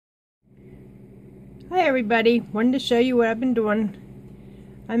Hi everybody, wanted to show you what I've been doing.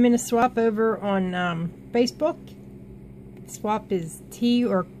 I'm in a swap over on Facebook. Swap is tea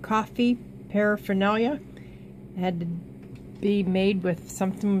or coffee paraphernalia. It had to be made with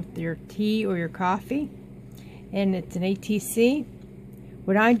something with your tea or your coffee, and it's an ATC.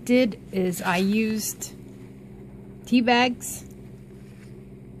 What I did is I used tea bags.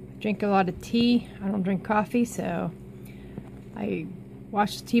 I drink a lot of tea. I don't drink coffee, so I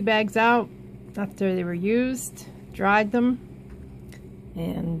washed the tea bags out after they were used, dried them,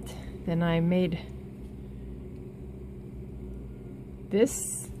 and then I made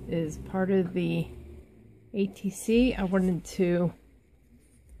this is part of the ATC. I wanted to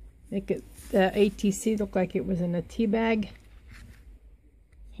make it the ATC look like it was in a tea bag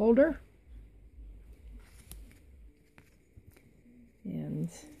holder, and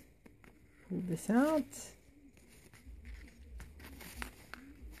pull this out.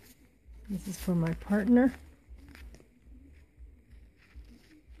 This is for my partner.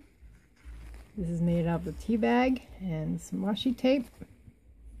 This is made out of a tea bag and some washi tape.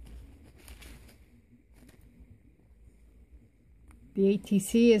 The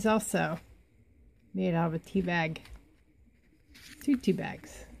ATC is also made out of a tea bag. 2 tea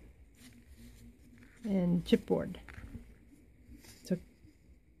bags. And chipboard. Took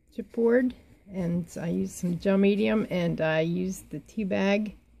chipboard and I used some gel medium, and I used the tea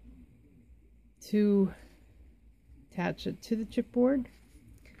bag to attach it to the chipboard.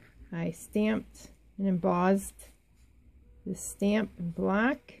 I stamped and embossed the stamp in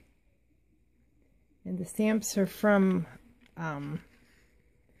black, and the stamps are from well,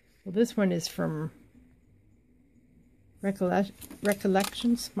 this one is from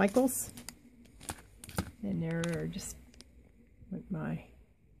Recollections Michaels, and they're just like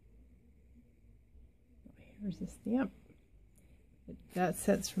here's the stamp. That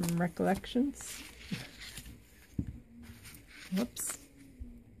set's from Recollections. Whoops.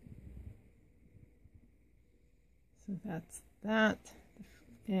 So that's that.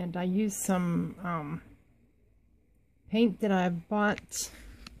 And I used some paint that I bought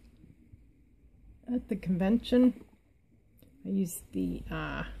at the convention. I used the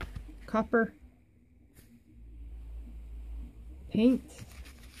copper paint,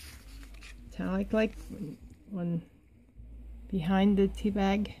 metallic, one behind the tea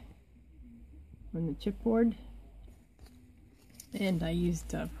bag on the chipboard, and I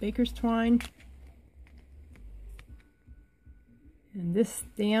used baker's twine. And this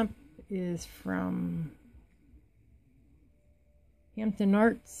stamp is from Hampton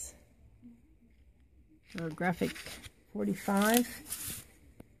Arts, or Graphic 45.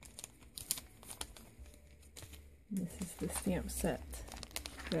 This is the stamp set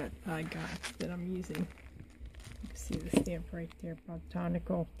that I got that I'm using. You can see the stamp right there,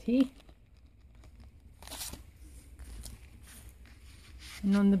 Botanical Tea.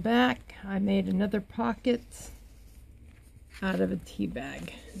 And on the back, I made another pocket out of a tea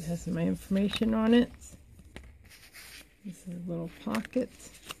bag. It has my information on it. This is a little pocket.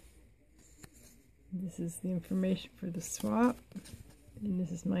 This is the information for the swap, and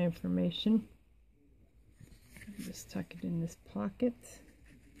this is my information. I'll just tuck it in this pocket.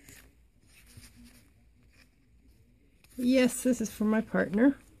 Yes, this is for my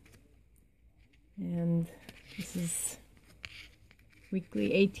partner, and this is weekly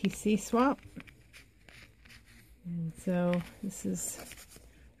ATC swap. And so this is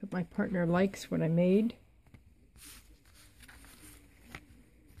what my partner likes, what I made.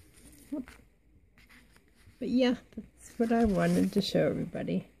 But yeah, that's what I wanted to show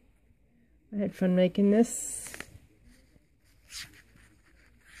everybody. I had fun making this.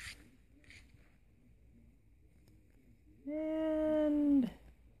 And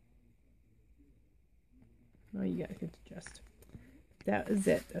oh, you guys get to just. That is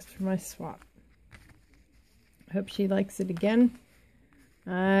it. That's for my swap. I hope she likes it again.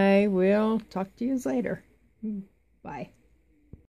 I will talk to you later. Bye.